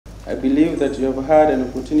I believe that you have had an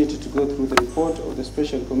opportunity to go through the report of the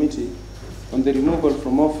Special Committee on the removal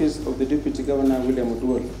from office of the Deputy Governor, William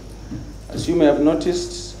Oduol. As you may have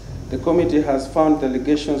noticed, the committee has found the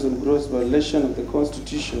allegations of gross violation of the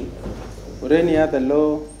Constitution or any other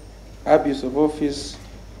law, abuse of office,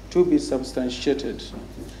 to be substantiated.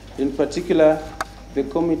 In particular, the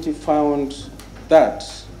committee found that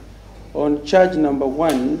on charge number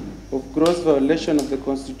 1 of gross violation of the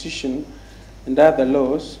Constitution and other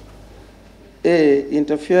laws, A,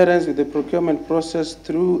 interference with the procurement process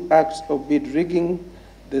through acts of bid rigging,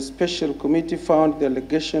 the special committee found the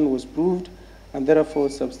allegation was proved and therefore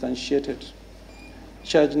substantiated.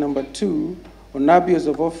 Charge number 2, on abuse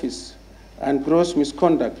of office and gross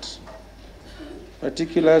misconduct,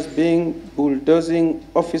 particulars being bulldozing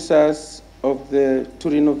officers to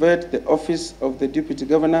renovate the office of the Deputy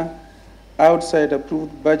Governor outside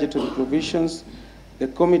approved budgetary provisions. The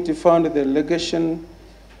committee found the allegation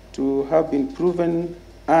to have been proven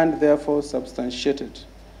and therefore substantiated.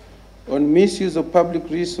 On misuse of public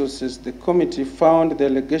resources, the committee found the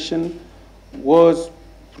allegation was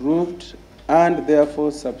proved and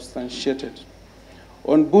therefore substantiated.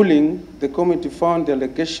 On bullying, the committee found the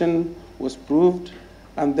allegation was proved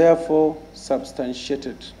and therefore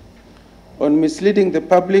substantiated. On misleading the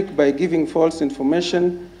public by giving false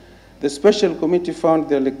information, the special committee found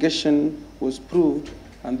the allegation was proved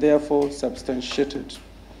and therefore substantiated.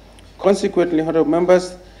 Consequently, honorable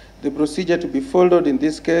members, the procedure to be followed in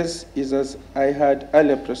this case is as I had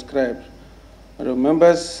earlier prescribed. Honorable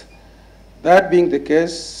members, that being the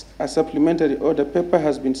case, a supplementary order paper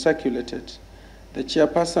has been circulated. The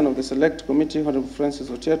chairperson of the Select Committee, Honorable Francis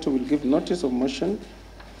Otiato, will give notice of motion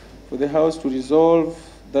for the House to resolve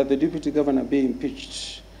that the Deputy Governor be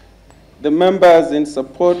impeached. The members in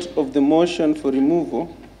support of the motion for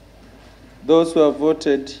removal, those who have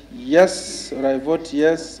voted yes, or I vote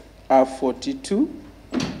yes, are 42.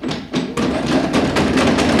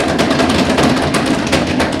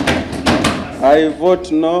 I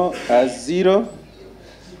vote no as 0.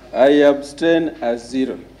 I abstain as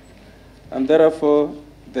 0. And therefore,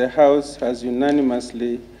 the House has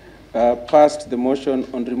unanimously passed the motion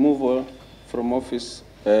on removal from office,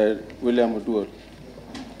 William Oduol.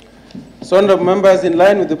 So, honorable members, in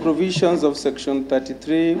line with the provisions of Section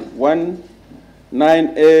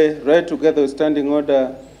 33(1)(9)(a), read together with Standing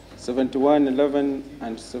Order 71, 11,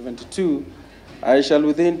 and 72, I shall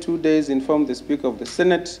within 2 days inform the Speaker of the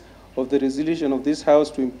Senate of the resolution of this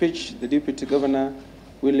House to impeach the Deputy Governor,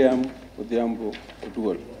 William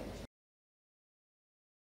Oduol.